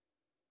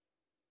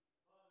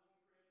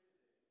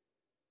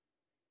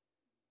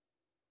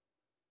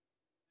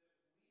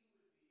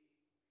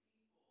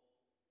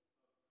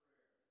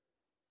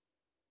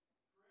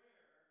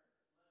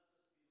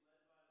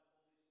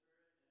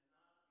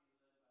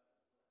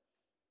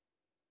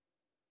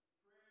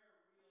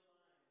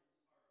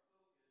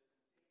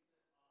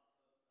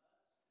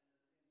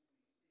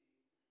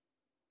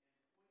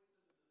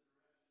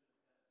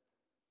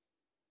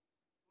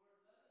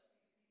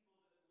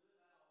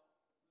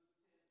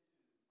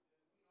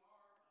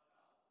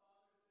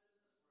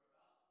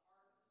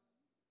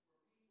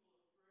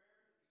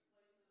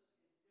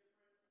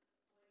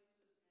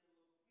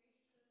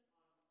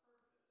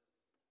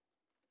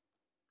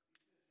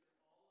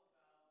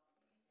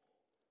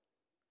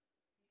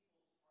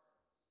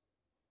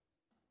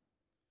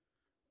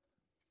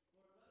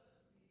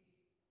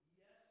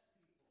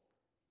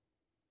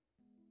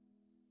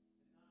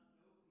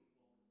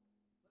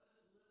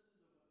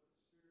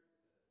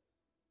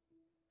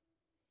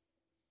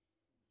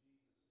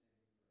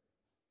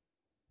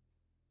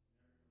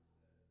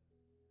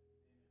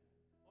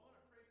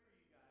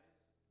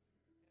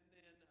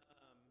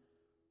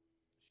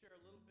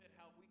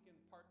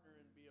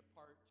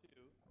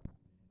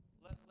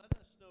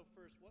 know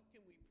first, what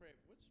can we pray?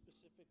 What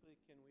specifically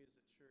can we as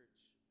a church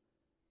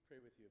pray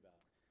with you about?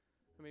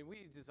 I mean,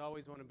 we just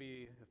always want to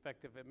be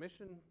effective at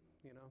mission.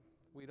 You know,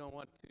 we don't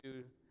want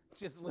to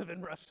just live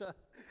in Russia.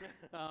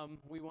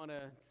 We want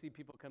to see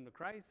people come to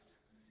Christ,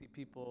 see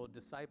people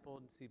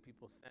discipled, see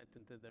people sent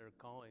into their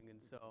calling.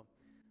 And so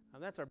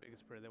that's our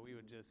biggest prayer, that we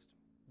would just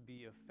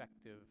be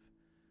effective.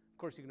 Of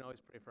course, you can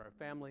always pray for our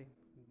family.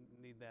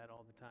 Need that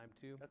all the time,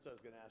 too. That's what I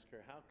was going to ask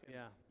her. How can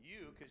Yeah.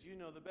 you, because you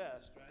know the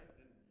best, right?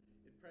 And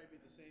it'd probably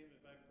be the same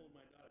if I pulled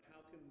my daughter.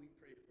 How can we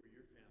pray for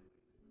your family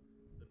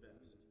the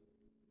best?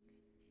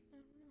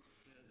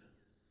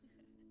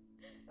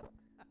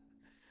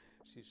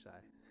 She's shy.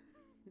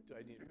 Do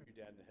I need to put your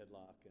dad in a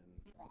headlock? And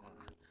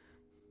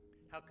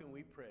how can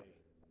we pray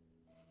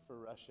for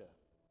Russia?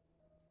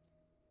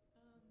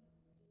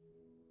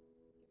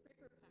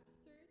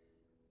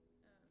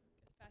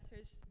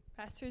 Pray for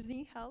pastors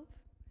need help.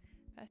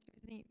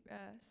 Pastors need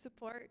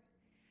support.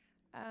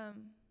 I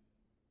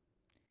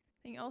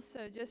think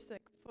also just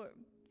like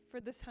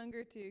for this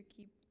hunger to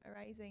keep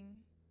arising,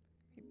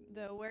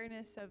 the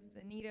awareness of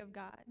the need of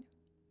God.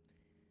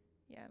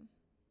 Yeah.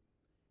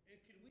 And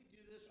can we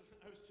do this?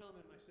 I was telling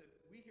him, I said,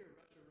 we hear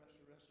Russia,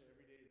 Russia, Russia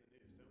every day in the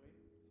news, don't we?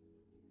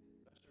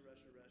 Russia,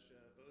 Russia, Russia,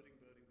 voting,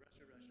 voting,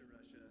 Russia, Russia,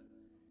 Russia.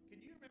 Can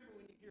you remember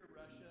when you hear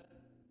Russia,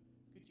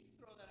 could you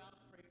throw that out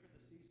and pray for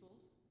the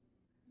Cecils?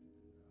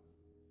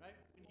 Right?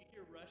 When you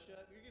hear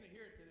Russia, you're going to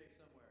hear it today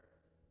somewhere.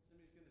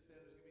 Somebody's going to say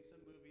there's going to be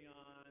some movie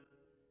on.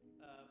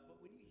 But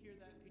when you hear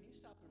that, can you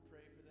stop and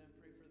pray for them?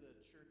 Pray for the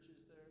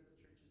churches there, the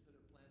churches that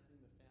are planting,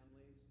 the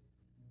families,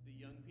 the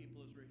young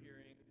people as we're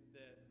hearing,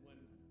 that when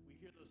we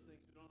hear those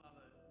things, we don't allow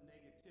the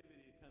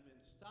negativity to come in.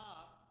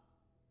 Stop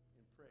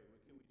and pray.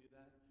 Well, can we do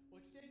that? Well,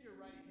 extend your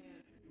right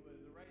hand, if you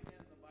would. The right hand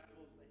in the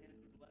Bible is the hand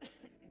of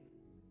blessing.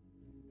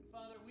 And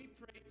Father, we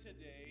pray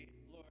today,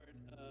 Lord,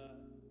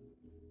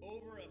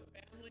 over a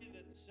family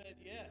that said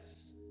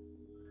yes.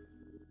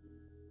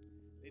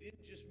 They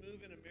didn't just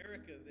move in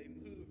America, they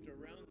moved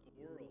around the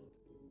world.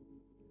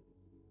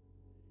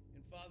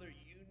 And Father,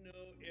 you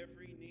know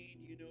every need,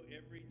 you know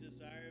every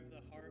desire of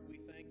the heart. We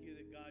thank you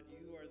that, God,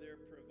 you are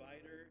their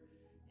provider,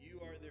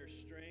 you are their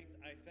strength.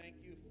 I thank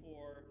you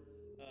for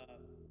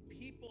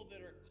people that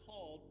are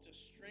called to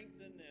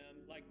strengthen them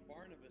like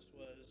Barnabas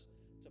was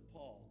to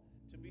Paul,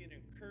 to be an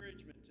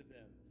encouragement to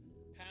them.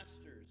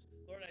 Pastors,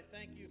 Lord, I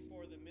thank you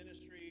for the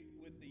ministry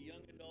with the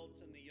young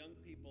adults and the young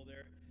people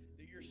there,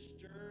 that you're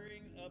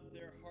stirring up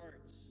their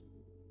hearts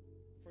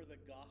for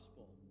the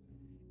gospel.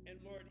 And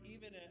Lord,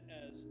 even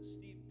as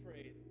Steve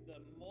prayed,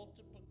 the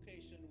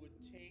multiplication would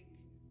take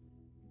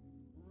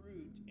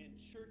root and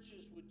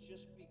churches would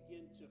just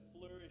begin to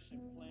flourish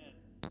and plant.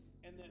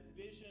 And that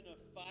vision of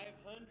 500,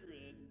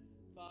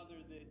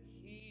 Father, that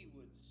he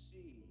would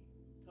see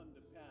come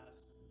to pass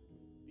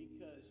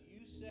because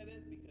you said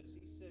it, because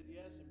he said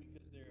yes, and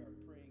because they are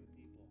praying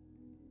people.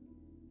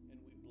 And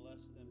we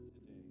bless them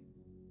today.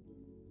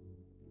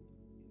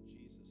 In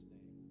Jesus'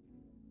 name.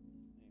 Amen.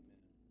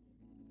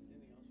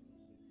 Anything else you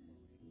want to say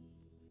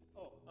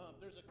before we?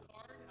 There's a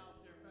card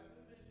out there. In fact,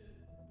 I mentioned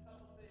a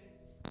couple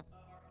things.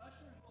 Our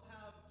ushers will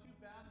have 2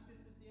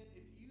 baskets at the end.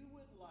 If you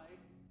would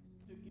like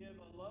to give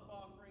a love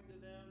offering to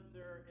them,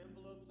 there are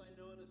envelopes I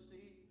know in a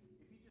seat.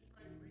 If you just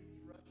write Reach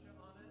Russia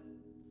on it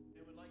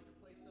and would like to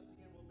place something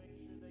in, we'll make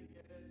sure they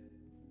get it.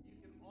 You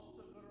can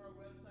also go to our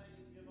website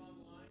and give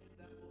online.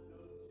 That will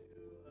go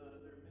to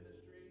their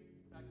ministry.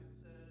 In fact, it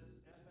says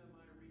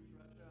FMI Reach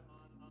Russia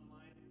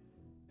online.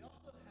 They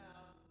also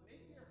have,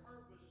 maybe your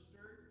heart was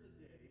stirred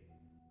today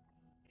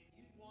and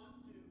you'd want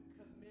to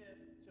commit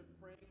to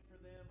praying for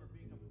them or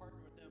being a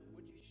partner with them.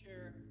 Would you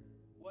share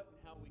what and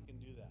how we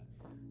can do that?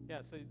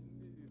 Yeah, so if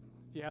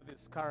you have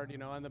this card,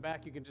 on the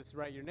back you can just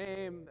write your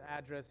name,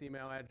 address,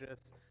 email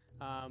address.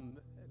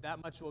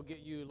 That much will get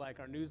you like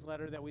our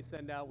newsletter that we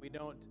send out. We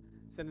don't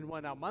send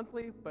one out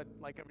monthly, but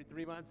like every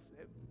 3 months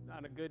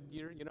on a good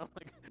year,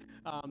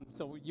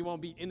 so you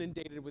won't be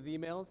inundated with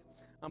emails.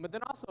 But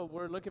then also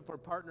we're looking for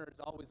partners,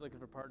 always looking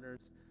for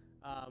partners,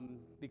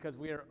 because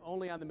we are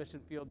only on the mission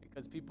field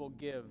because people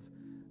give.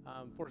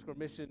 Foursquare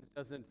Missions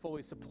doesn't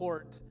fully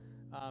support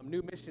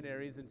new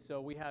missionaries, and so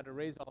we had to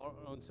raise our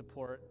own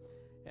support.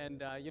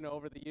 And,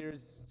 over the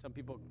years, some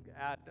people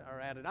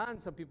are added on,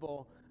 some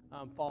people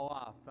fall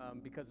off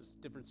because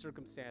of different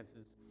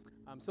circumstances.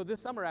 So this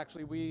summer,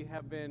 actually, we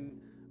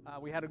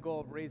had a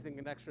goal of raising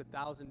an extra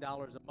 $1,000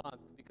 a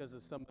month because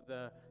of some of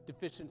the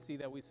deficiency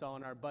that we saw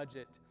in our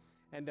budget.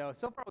 And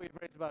so far, we've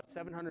raised about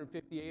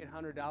 $750,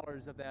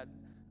 $800 of that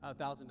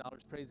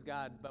 $1,000, praise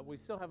God. But we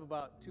still have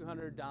about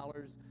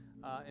 $200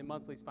 in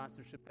monthly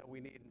sponsorship that we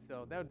need. And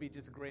so that would be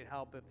just great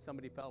help if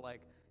somebody felt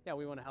like, yeah,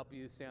 we want to help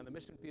you stay on the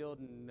mission field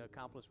and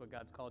accomplish what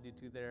God's called you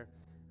to there.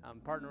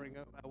 Partnering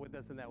with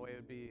us in that way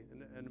would be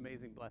an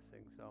amazing blessing.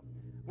 So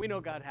we know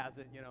God has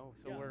it,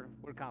 so Yeah.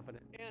 we're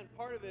confident. And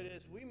part of it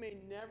is we may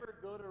never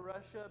go to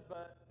Russia,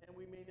 and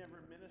we may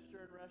never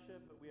minister in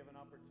Russia, but we have an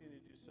opportunity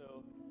to do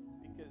so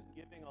because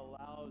giving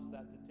allows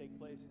that to take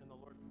place, and the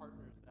Lord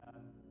partners that.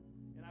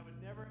 And I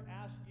would never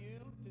ask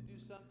you to do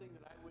something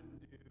that I wouldn't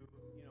do,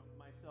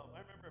 myself.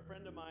 I remember a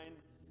friend of mine.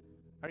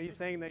 Are you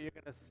saying that you're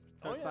going to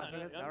start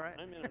sponsoring this? All right.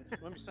 I'm in.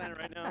 Let me sign it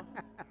right now.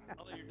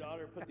 I'll let your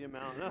daughter put the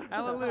amount.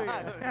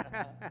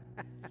 Hallelujah.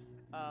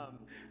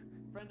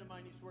 Friend of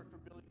mine used to work for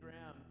Billy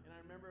Graham, and I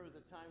remember it was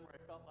a time where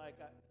I felt like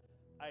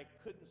I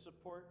couldn't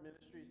support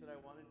ministries that I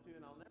wanted to,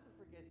 and I'll never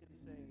forget him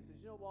saying, he says,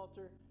 you know,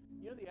 Walter,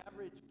 you know the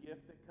average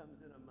gift that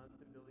comes in a month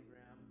to Billy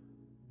Graham?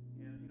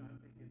 And, you know, I'm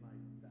thinking like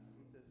that.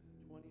 He says,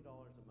 $20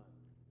 a month.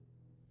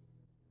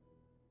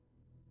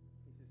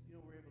 He says, you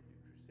know, we're able to do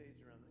crusades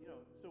around, you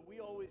know, so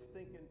we always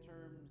think in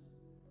terms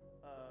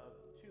of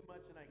too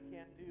much and I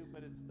can't do,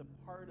 but it's the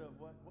part of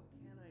what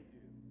can I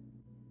do?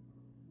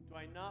 Do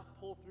I not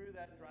pull through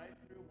that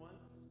drive-through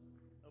once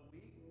a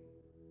week?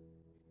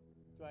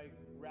 Do I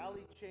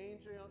rally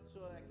change, you know,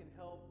 so that I can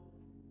help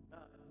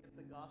get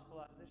the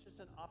gospel out? And it's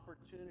just an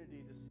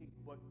opportunity to see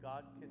what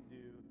God can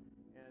do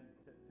and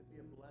to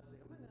be a blessing.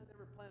 I might not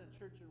never plant a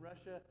church in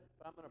Russia,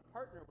 but I'm going to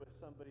partner with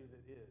somebody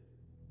that is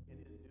and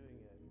is doing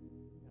it.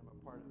 And I'm a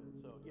part of it.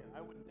 So again,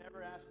 I would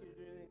never ask you to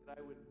do anything that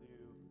I would do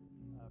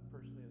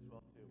personally as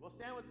well too. Well,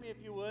 stand with me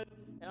if you would,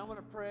 and I'm going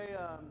to pray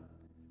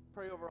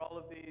over all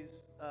of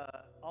these,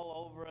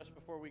 all over us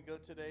before we go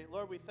today.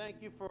 Lord, we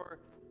thank you for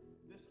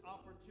this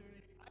opportunity.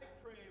 I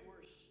pray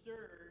we're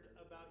stirred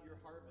about your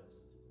harvest.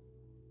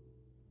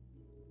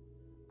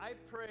 I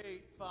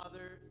pray,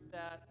 Father,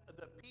 that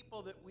the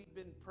people that we've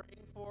been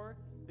praying for,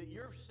 that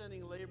you're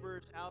sending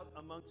laborers out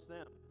amongst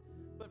them.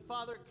 But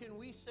Father, can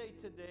we say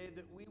today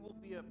that we will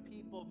be a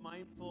people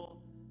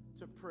mindful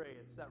to pray?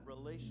 It's that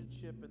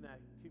relationship and that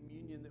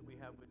communion that we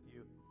have with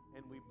you,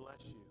 and we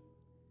bless you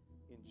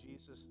in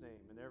Jesus' name.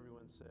 And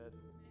everyone said,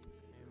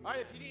 all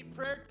right, if you need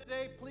prayer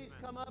today, please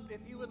come up.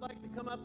 If you would like to come up